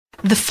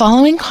The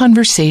following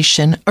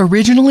conversation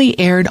originally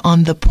aired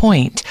on The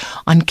Point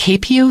on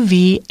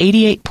KPOV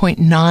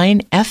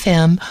 88.9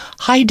 FM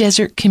High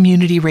Desert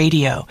Community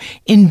Radio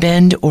in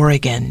Bend,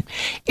 Oregon.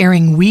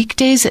 Airing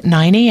weekdays at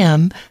 9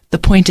 a.m., The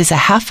Point is a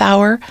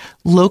half-hour,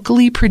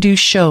 locally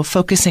produced show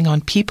focusing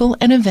on people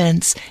and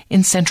events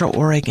in Central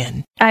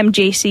Oregon. I'm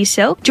JC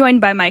Silk,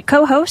 joined by my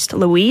co-host,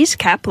 Louise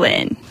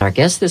Kaplan. Our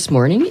guest this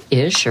morning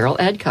is Cheryl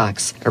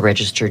Adcox, a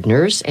registered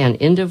nurse and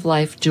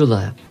end-of-life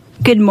doula.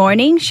 Good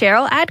morning,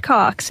 Cheryl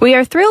Adcox. We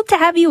are thrilled to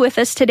have you with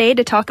us today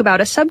to talk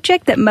about a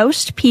subject that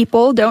most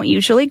people don't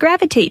usually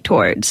gravitate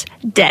towards,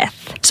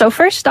 death. So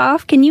first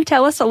off, can you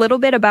tell us a little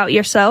bit about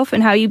yourself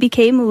and how you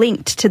became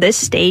linked to this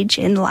stage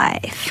in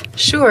life?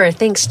 Sure.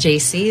 Thanks,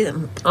 JC.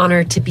 I'm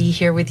honored to be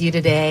here with you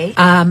today.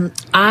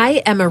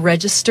 I am a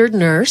registered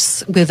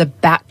nurse with a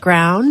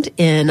background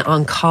in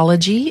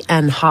oncology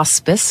and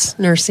hospice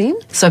nursing.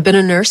 So I've been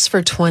a nurse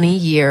for 20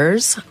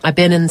 years. I've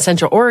been in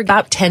Central Oregon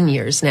about 10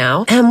 years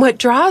now. And what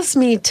draws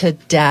me to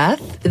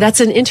death? That's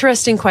an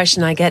interesting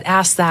question. I get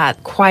asked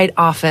that quite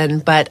often,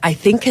 but I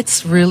think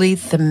it's really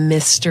the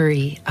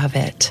mystery of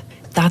it.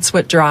 That's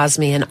what draws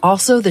me. And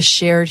also the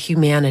shared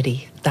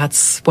humanity.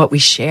 That's what we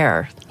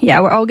share. Yeah,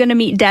 we're all going to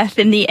meet death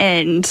in the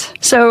end.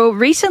 So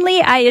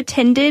recently I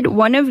attended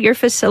one of your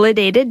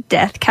facilitated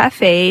death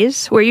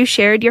cafes where you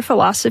shared your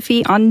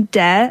philosophy on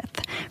death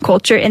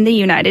culture in the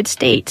United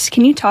States.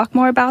 Can you talk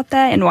more about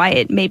that and why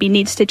it maybe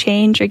needs to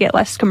change or get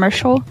less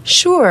commercial?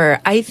 Sure.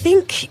 I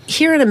think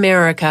here in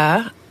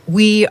America,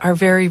 we are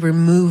very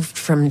removed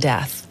from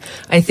death.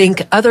 I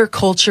think other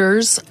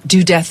cultures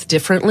do death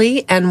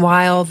differently, and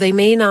while they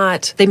may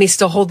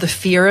still hold the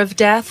fear of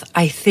death,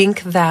 I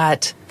think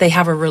that they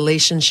have a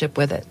relationship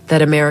with it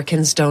that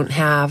Americans don't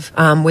have.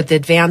 With the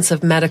advance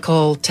of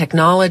medical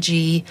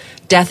technology,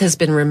 death has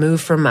been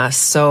removed from us,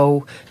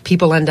 so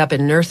people end up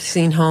in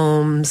nursing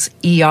homes,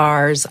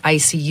 ERs,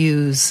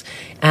 ICUs,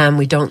 and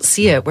we don't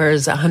see it,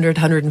 whereas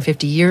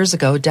 150 years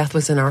ago, death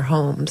was in our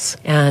homes,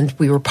 and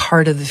we were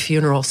part of the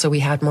funeral, so we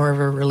had more of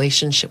a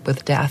relationship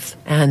with death.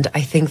 And I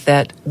think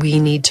that we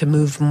need to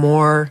move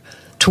more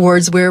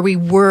towards where we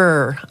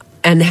were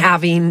and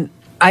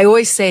I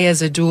always say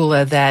as a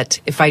doula that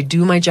if I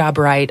do my job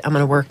right, I'm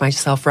going to work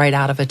myself right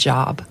out of a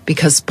job,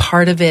 because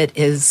part of it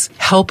is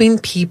helping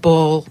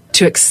people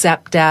to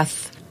accept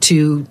death,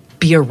 to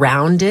be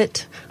around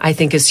it. I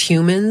think as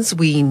humans,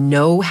 we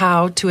know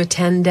how to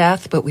attend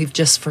death, but we've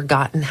just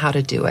forgotten how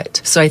to do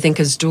it. So I think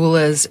as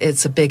doulas,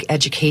 it's a big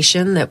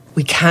education that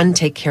we can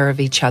take care of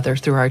each other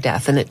through our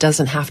death, and it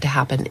doesn't have to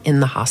happen in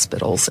the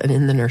hospitals and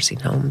in the nursing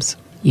homes.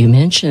 You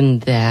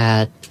mentioned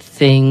that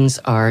things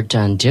are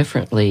done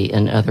differently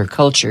in other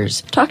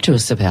cultures. Talk to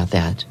us about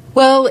that.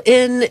 Well,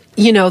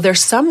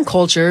 there's some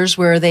cultures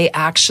where they'll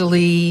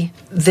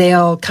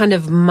kind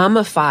of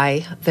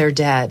mummify their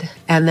dead.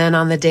 And then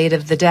on the date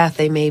of the death,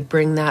 they may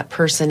bring that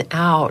person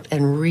out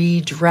and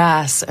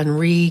redress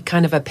and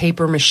kind of a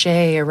paper mache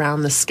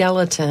around the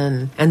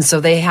skeleton. And so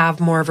they have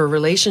more of a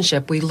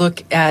relationship. We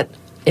look at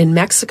in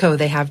Mexico,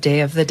 they have Day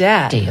of the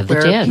Dead. Day of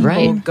the Dead, right.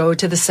 Where people go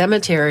to the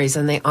cemeteries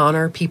and they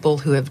honor people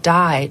who have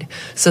died.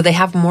 So they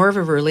have more of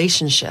a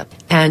relationship.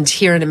 And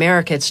here in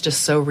America, it's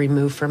just so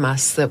removed from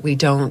us that we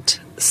don't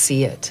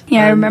see it.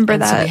 Yeah, I remember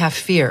that. So we have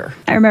fear.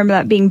 I remember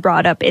that being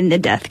brought up in the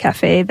death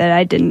cafe, that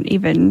I didn't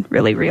even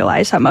really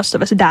realize how most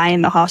of us die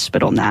in the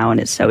hospital now,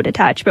 and it's so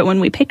detached. But when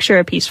we picture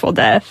a peaceful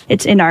death,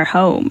 it's in our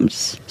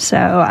homes. So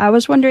I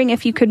was wondering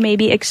if you could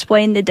maybe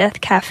explain the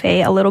death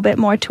cafe a little bit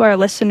more to our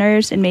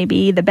listeners and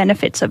maybe the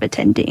benefits of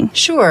attending.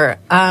 Sure.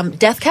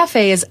 Death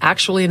Cafe is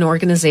actually an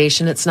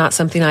organization. It's not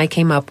something I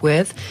came up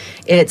with.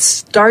 It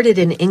started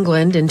in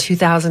England in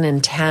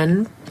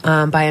 2010.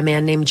 By a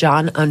man named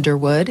John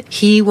Underwood.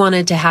 He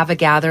wanted to have a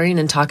gathering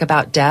and talk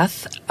about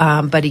death,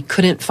 but he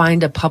couldn't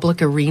find a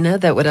public arena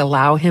that would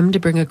allow him to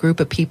bring a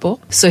group of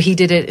people. So he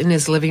did it in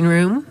his living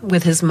room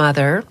with his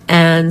mother.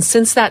 And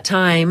since that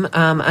time,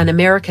 an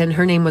American,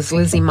 her name was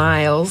Lizzie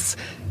Miles,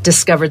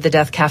 discovered the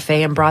Death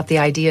Cafe and brought the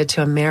idea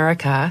to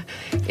America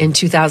in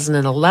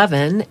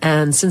 2011.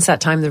 And since that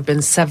time, there have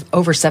been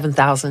over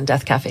 7,000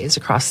 Death Cafes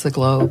across the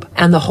globe.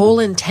 And the whole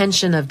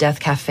intention of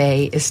Death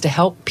Cafe is to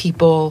help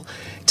people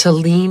to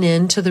lean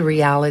into the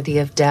reality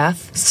of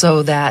death,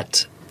 so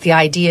that the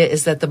idea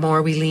is that the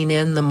more we lean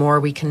in, the more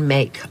we can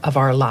make of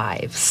our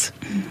lives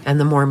and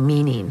the more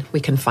meaning we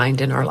can find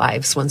in our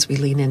lives once we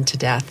lean into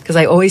death. Because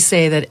I always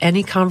say that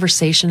any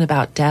conversation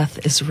about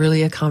death is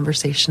really a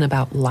conversation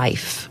about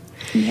life.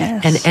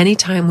 Yes. And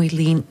anytime we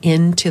lean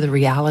into the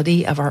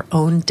reality of our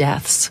own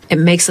deaths, it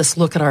makes us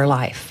look at our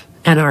life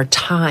and our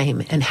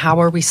time, and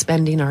how are we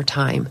spending our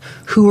time?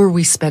 Who are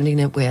we spending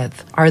it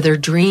with? Are there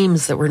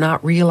dreams that we're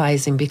not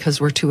realizing because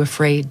we're too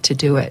afraid to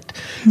do it?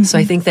 Mm-hmm. So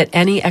I think that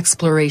any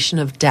exploration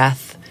of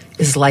death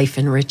is life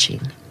enriching.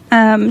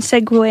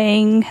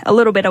 Segueing a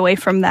little bit away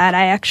from that,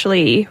 I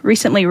actually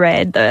recently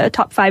read The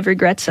Top 5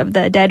 Regrets of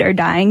the Dead or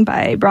Dying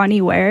by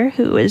Bronnie Ware,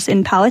 who is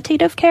in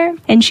palliative care.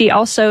 And she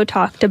also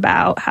talked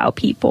about how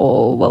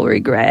people will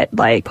regret,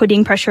 like,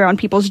 putting pressure on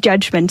people's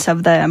judgments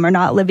of them or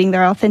not living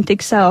their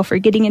authentic self or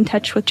getting in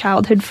touch with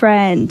childhood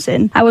friends.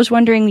 And I was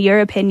wondering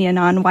your opinion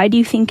on why do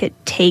you think it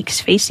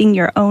takes facing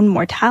your own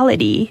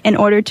mortality in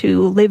order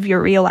to live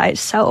your realized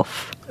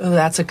self? Oh,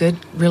 that's a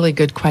really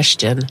good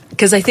question.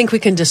 Because I think we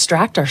can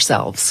distract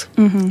ourselves.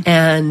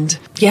 And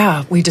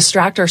yeah, we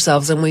distract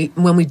ourselves. And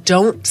when we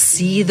don't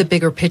see the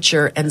bigger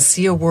picture and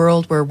see a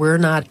world where we're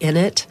not in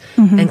it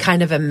and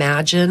kind of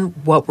imagine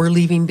what we're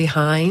leaving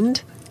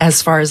behind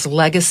as far as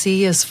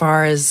legacy, as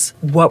far as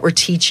what we're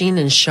teaching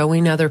and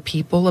showing other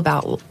people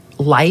about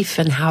life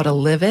and how to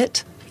live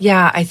it.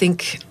 Yeah, I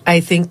think,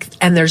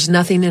 and there's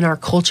nothing in our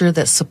culture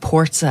that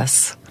supports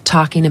us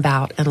talking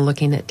about and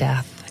looking at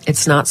death.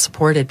 It's not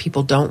supported.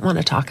 People don't want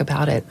to talk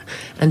about it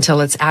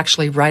until it's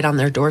actually right on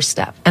their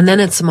doorstep. And then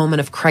it's a moment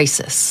of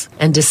crisis,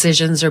 and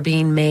decisions are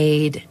being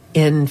made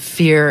in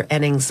fear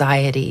and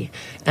anxiety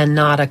and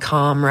not a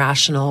calm,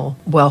 rational,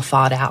 well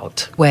thought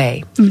out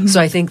way.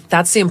 So I think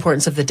that's the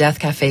importance of the Death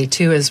Cafe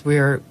too, is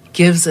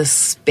gives us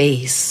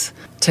space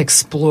to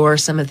explore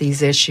some of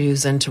these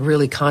issues and to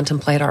really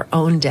contemplate our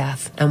own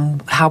death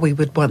and how we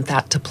would want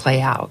that to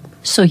play out.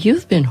 So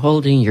you've been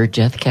holding your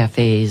Death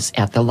Cafes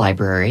at the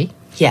library.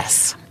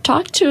 Yes.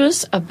 Talk to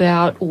us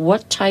about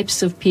what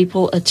types of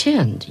people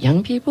attend.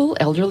 Young people,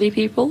 elderly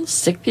people,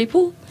 sick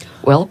people,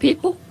 well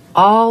people?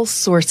 All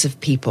sorts of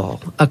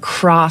people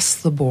across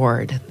the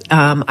board.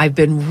 I've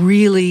been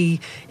really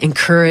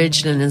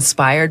encouraged and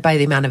inspired by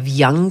the amount of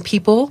young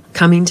people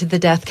coming to the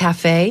Death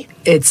Cafe.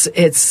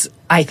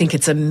 I think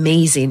it's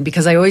amazing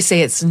because I always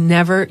say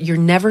you're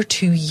never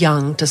too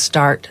young to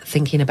start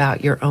thinking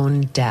about your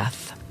own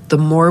death. The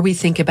more we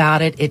think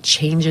about it, it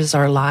changes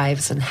our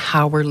lives and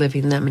how we're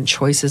living them and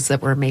choices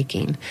that we're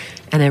making.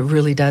 And it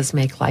really does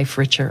make life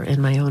richer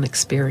in my own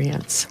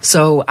experience.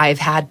 So I've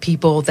had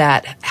people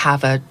that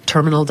have a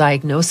terminal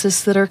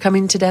diagnosis that are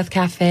coming to Death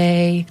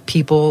Cafe,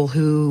 people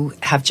who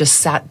have just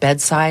sat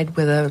bedside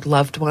with a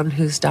loved one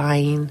who's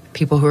dying,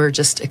 people who are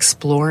just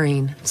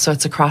exploring. So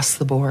it's across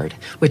the board,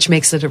 which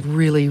makes it a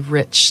really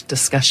rich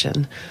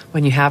discussion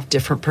when you have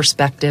different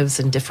perspectives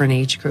and different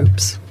age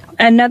groups.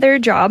 Another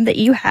job that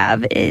you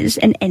have is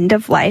an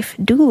end-of-life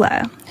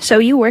doula. So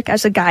you work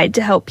as a guide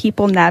to help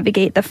people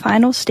navigate the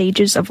final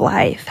stages of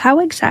life. How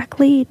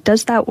exactly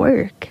does that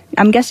work?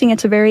 I'm guessing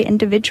it's a very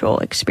individual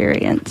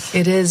experience.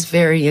 It is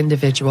very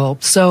individual.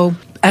 So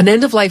an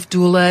end-of-life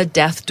doula,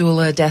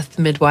 death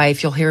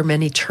midwife, you'll hear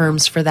many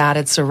terms for that.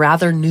 It's a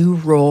rather new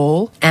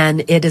role,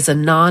 and it is a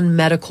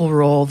non-medical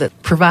role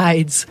that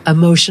provides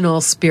emotional,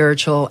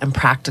 spiritual, and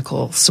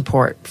practical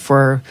support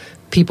for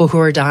people who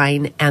are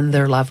dying and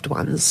their loved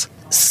ones.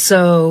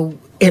 So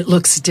it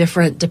looks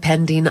different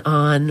depending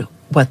on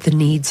what the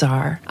needs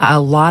are. A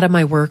lot of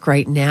my work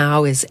right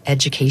now is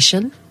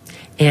education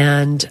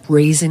and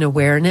raising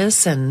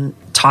awareness and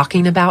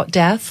talking about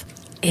death.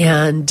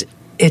 And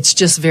it's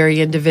just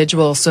very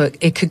individual. So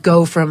it could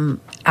go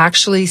from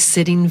actually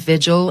sitting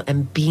vigil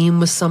and being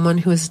with someone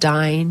who is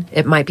dying.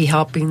 It might be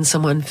helping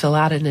someone fill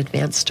out an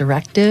advance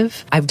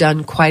directive. I've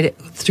done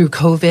through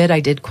COVID, I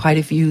did quite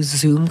a few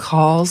Zoom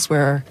calls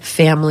where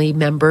family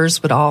members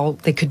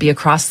they could be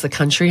across the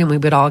country and we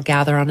would all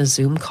gather on a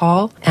Zoom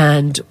call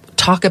and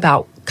talk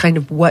about kind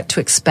of what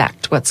to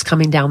expect, what's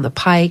coming down the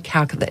pike,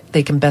 how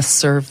they can best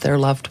serve their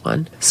loved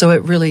one. So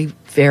it really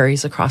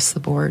varies across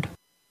the board.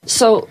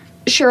 So,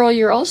 Cheryl,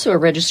 you're also a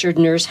registered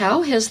nurse.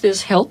 How has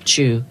this helped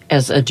you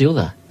as a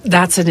doula?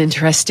 That's an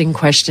interesting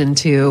question,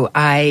 too.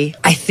 I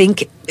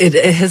think it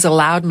has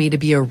allowed me to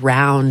be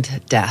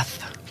around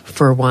death,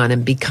 for one,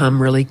 and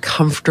become really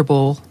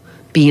comfortable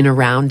being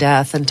around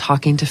death and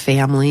talking to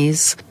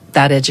families.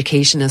 That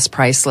education is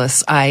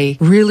priceless. I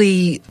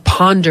really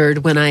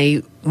pondered when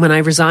I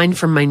resigned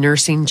from my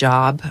nursing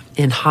job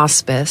in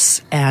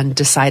hospice and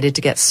decided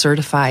to get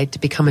certified to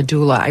become a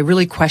doula. I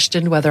really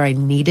questioned whether I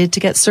needed to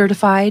get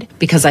certified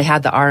because I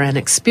had the RN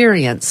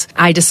experience.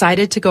 I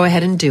decided to go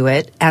ahead and do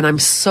it, and I'm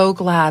so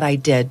glad I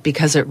did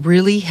because it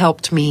really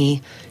helped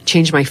me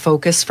change my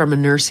focus from a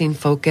nursing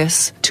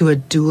focus to a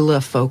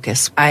doula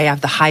focus. I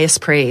have the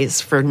highest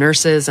praise for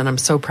nurses, and I'm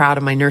so proud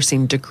of my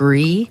nursing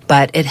degree,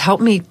 but it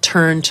helped me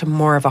turn to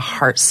more of a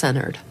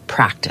heart-centered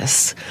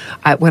practice.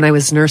 When I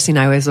was nursing,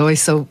 I was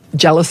always so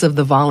jealous of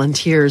the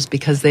volunteers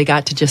because they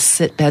got to just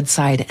sit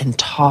bedside and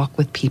talk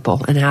with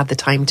people and have the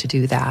time to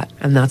do that.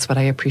 And that's what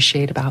I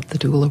appreciate about the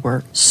doula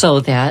work.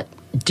 So that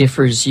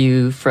differs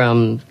you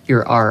from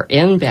your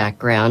RN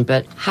background,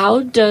 but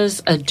how do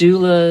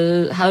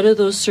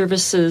those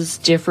services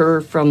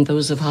differ from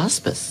those of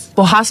hospice?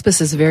 Well,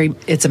 hospice is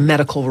it's a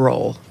medical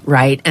role,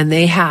 right? And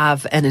they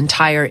have an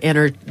entire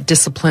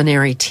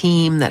interdisciplinary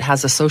team that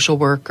has a social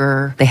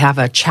worker, they have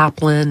a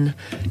chaplain,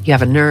 you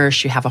have a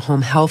nurse, you have a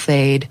home health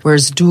aide,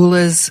 whereas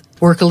doulas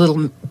work a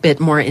little bit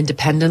more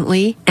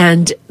independently.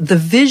 And the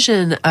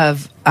vision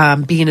of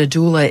being a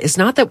doula is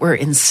not that we're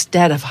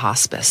instead of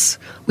hospice.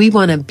 We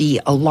want to be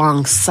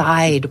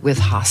alongside with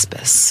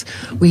hospice.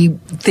 We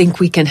think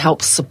we can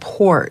help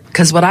support.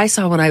 Because what I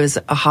saw when I was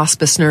a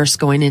hospice nurse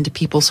going into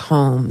people's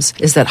homes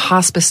is that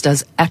hospice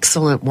does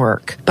excellent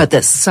work, but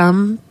that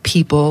some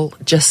people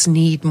just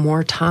need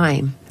more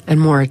time and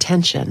more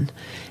attention.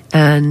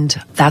 And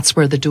that's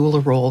where the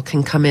doula role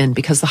can come in,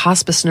 because the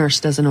hospice nurse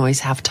doesn't always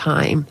have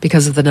time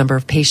because of the number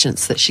of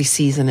patients that she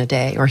sees in a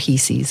day or he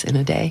sees in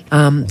a day.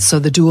 So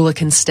the doula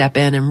can step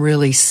in and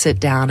really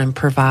sit down and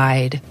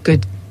provide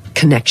good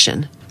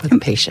connection with the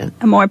patient.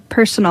 A more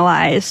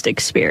personalized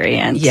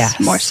experience, yes.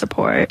 More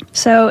support.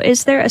 So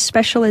is there a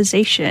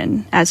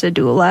specialization as a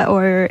doula,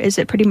 or is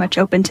it pretty much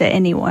open to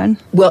anyone?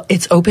 Well,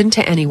 it's open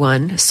to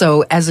anyone.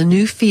 So as a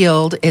new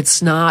field,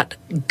 it's not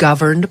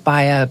governed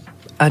by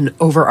an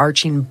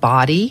overarching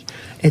body.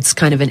 It's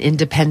kind of an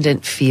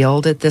independent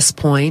field at this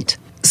point.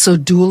 So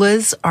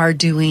doulas are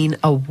doing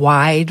a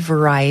wide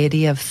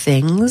variety of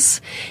things.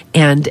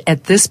 And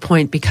at this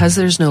point, because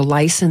there's no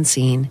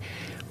licensing,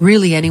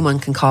 really anyone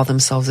can call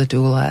themselves a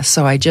doula.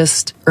 So I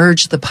just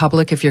urge the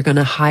public, if you're going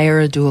to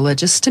hire a doula,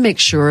 just to make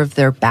sure of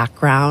their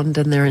background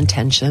and their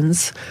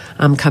intentions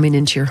coming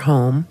into your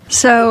home.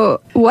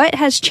 So what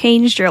has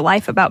changed your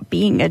life about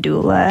being a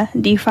doula?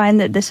 Do you find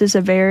that this is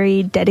a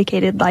very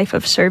dedicated life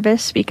of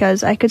service?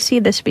 Because I could see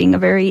this being a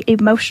very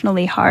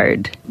emotionally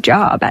hard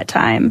job at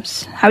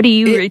times. How do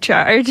you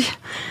recharge?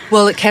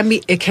 Well, it can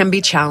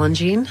be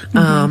challenging,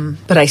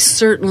 but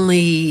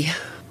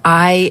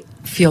I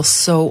feel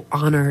so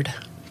honored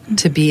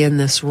to be in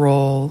this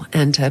role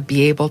and to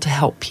be able to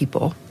help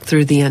people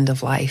through the end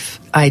of life.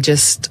 I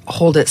just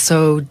hold it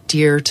so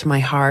dear to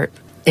my heart.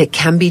 It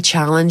can be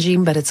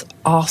challenging, but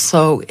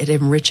it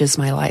enriches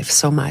my life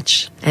so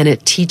much. And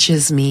it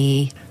teaches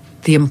me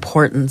the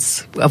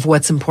importance of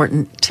what's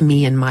important to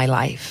me in my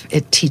life.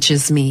 It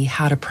teaches me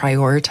how to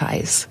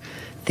prioritize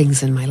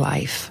things in my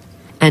life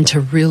and to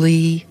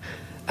really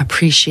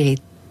appreciate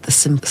the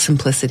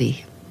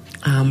simplicity.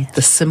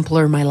 The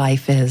simpler my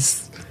life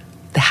is,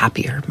 the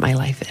happier my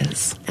life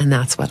is. And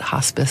that's what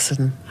hospice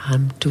and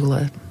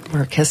doula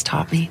work has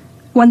taught me.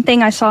 One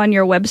thing I saw on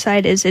your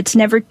website is it's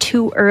never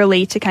too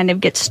early to kind of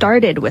get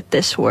started with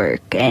this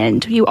work.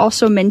 And you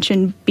also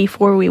mentioned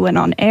before we went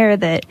on air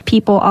that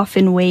people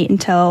often wait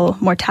until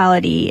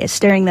mortality is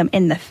staring them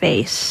in the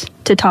face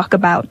to talk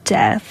about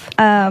death.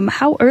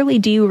 How early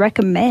do you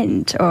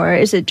recommend? Or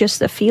is it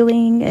just a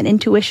feeling, an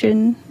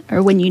intuition,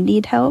 or when you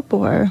need help,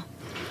 or...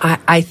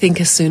 I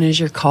think as soon as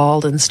you're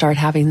called and start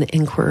having the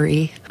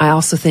inquiry. I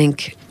also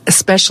think,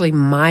 especially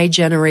my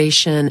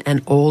generation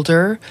and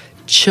older,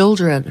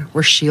 children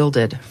were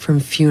shielded from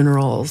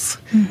funerals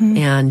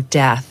and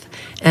death.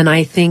 And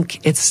I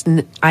think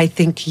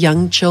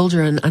young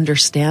children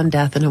understand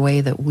death in a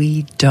way that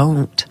we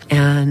don't.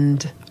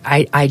 And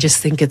I just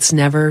think it's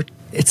never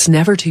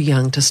too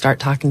young to start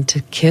talking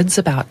to kids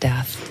about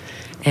death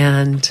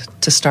and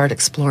to start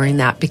exploring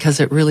that,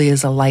 because it really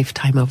is a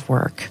lifetime of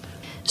work.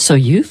 So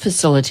you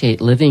facilitate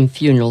living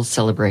funeral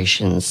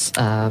celebrations,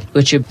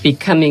 which are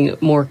becoming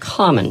more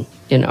common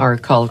in our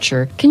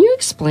culture. Can you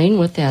explain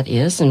what that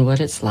is and what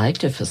it's like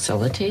to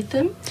facilitate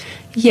them?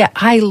 Yeah,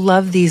 I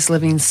love these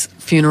living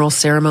funeral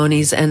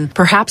ceremonies, and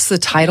perhaps the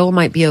title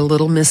might be a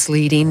little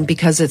misleading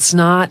because it's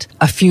not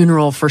a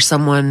funeral for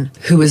someone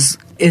who is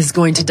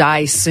going to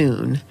die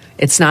soon.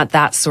 It's not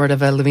that sort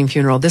of a living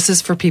funeral. This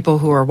is for people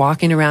who are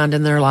walking around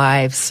in their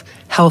lives,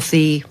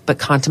 healthy, but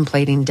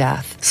contemplating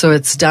death. So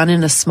it's done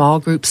in a small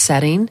group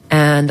setting,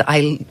 and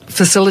I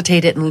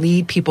facilitate it and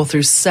lead people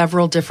through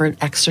several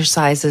different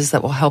exercises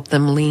that will help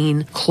them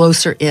lean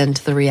closer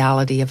into the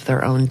reality of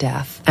their own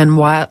death. And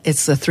while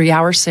it's a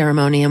 3-hour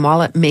ceremony, and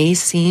while it may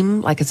seem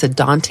like it's a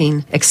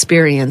daunting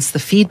experience, the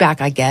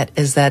feedback I get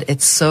is that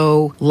it's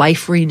so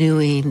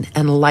life-renewing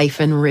and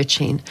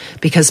life-enriching,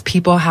 because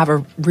people have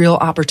a real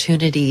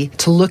opportunity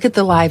to look at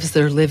the lives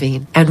they're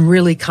living and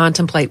really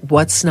contemplate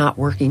what's not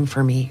working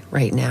for me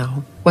right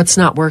now. What's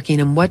not working,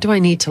 and what do I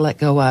need to let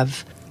go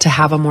of to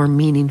have a more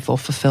meaningful,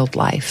 fulfilled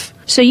life?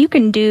 So you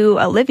can do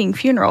a living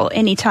funeral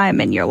anytime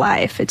in your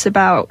life. It's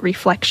about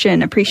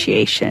reflection,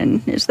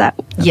 appreciation. Is that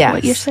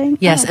what you're saying?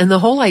 Yes, and the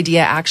whole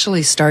idea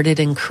actually started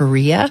in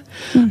Korea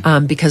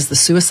because the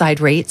suicide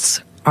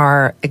rates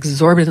are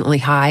exorbitantly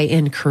high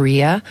in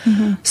Korea.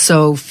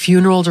 So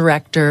funeral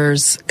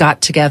directors got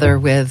together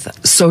with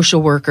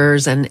social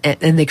workers and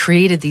they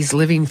created these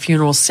living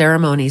funeral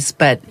ceremonies.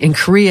 But in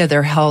Korea,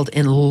 they're held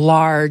in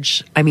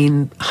large,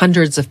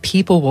 hundreds of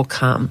people will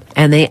come.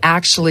 And they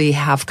actually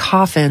have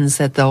coffins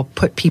that they'll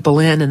put people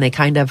in, and they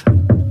kind of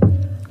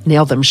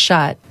nail them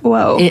shut.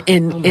 Whoa.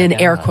 In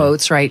air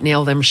quotes, right?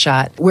 Nail them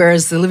shut.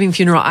 Whereas the living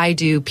funeral I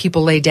do,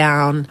 people lay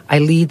down, I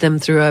lead them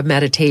through a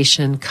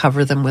meditation,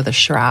 cover them with a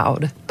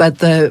shroud.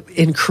 But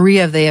in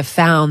Korea, they have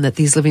found that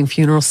these living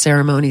funeral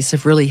ceremonies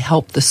have really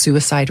helped the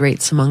suicide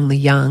rates among the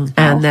young,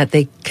 and that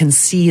they can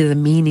see the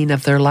meaning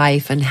of their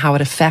life and how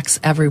it affects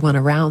everyone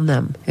around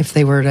them if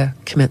they were to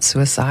commit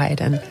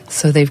suicide. And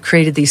so they've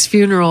created these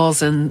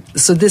funerals, and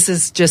so this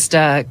is just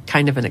a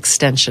kind of an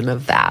extension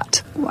of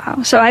that.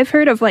 Wow. So I've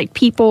heard of like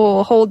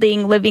people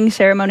holding living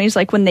ceremonies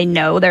like when they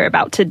know they're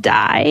about to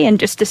die and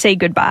just to say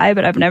goodbye,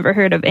 but I've never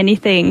heard of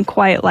anything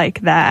quite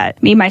like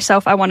that. Me,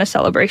 myself, I want a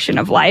celebration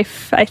of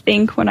life, I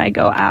think, when I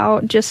go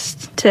out,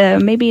 just to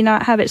maybe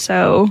not have it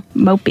so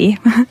mopey.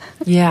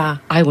 Yeah.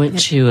 I went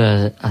to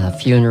a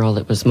funeral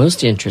that was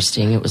most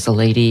interesting. It was a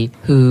lady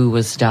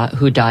who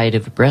died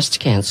of breast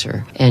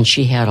cancer, and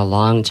she had a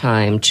long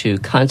time to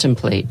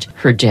contemplate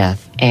her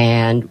death.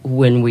 And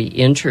when we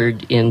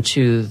entered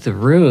into the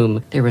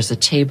room, there was a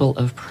table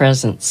of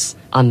presents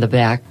on the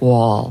back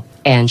wall.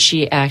 And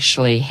she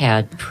actually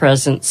had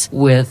presents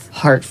with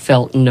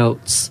heartfelt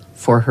notes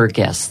for her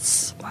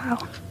guests. Wow.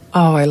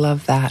 Oh, I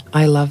love that.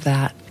 I love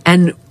that.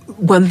 And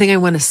one thing I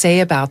want to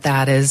say about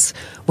that is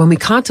when we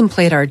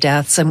contemplate our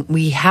deaths and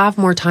we have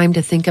more time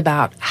to think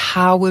about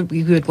how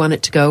we would want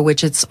it to go,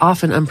 which it's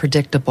often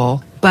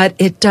unpredictable, but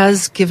it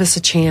does give us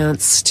a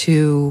chance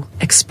to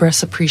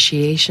express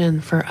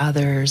appreciation for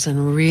others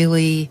and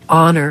really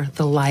honor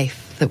the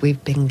life that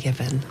we've been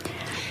given.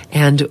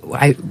 And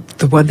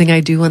the one thing I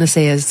do want to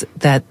say is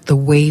that the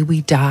way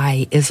we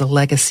die is a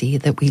legacy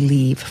that we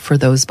leave for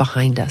those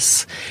behind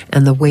us.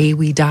 And the way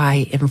we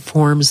die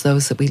informs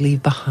those that we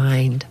leave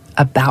behind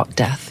about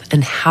death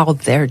and how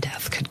their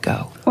death could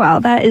go. Wow,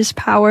 that is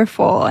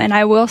powerful. And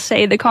I will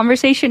say the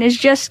conversation is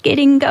just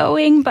getting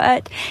going,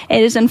 but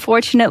it is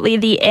unfortunately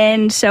the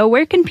end. So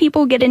where can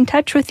people get in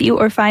touch with you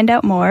or find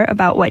out more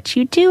about what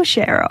you do,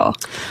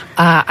 Cheryl?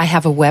 I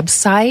have a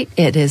website.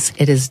 It is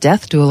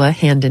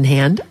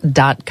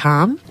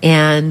deathdoula.handinhand.com.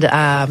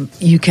 And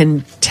you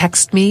can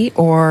text me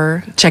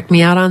or check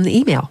me out on the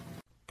email.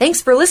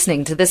 Thanks for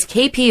listening to this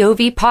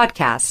KPOV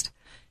podcast.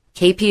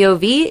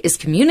 KPOV is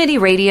community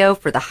radio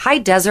for the high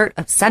desert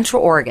of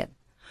Central Oregon.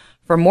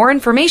 For more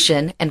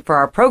information and for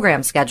our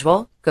program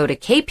schedule, go to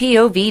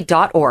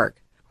kpov.org.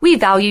 We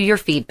value your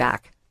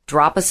feedback.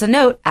 Drop us a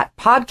note at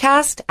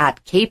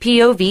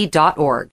podcast@kpov.org.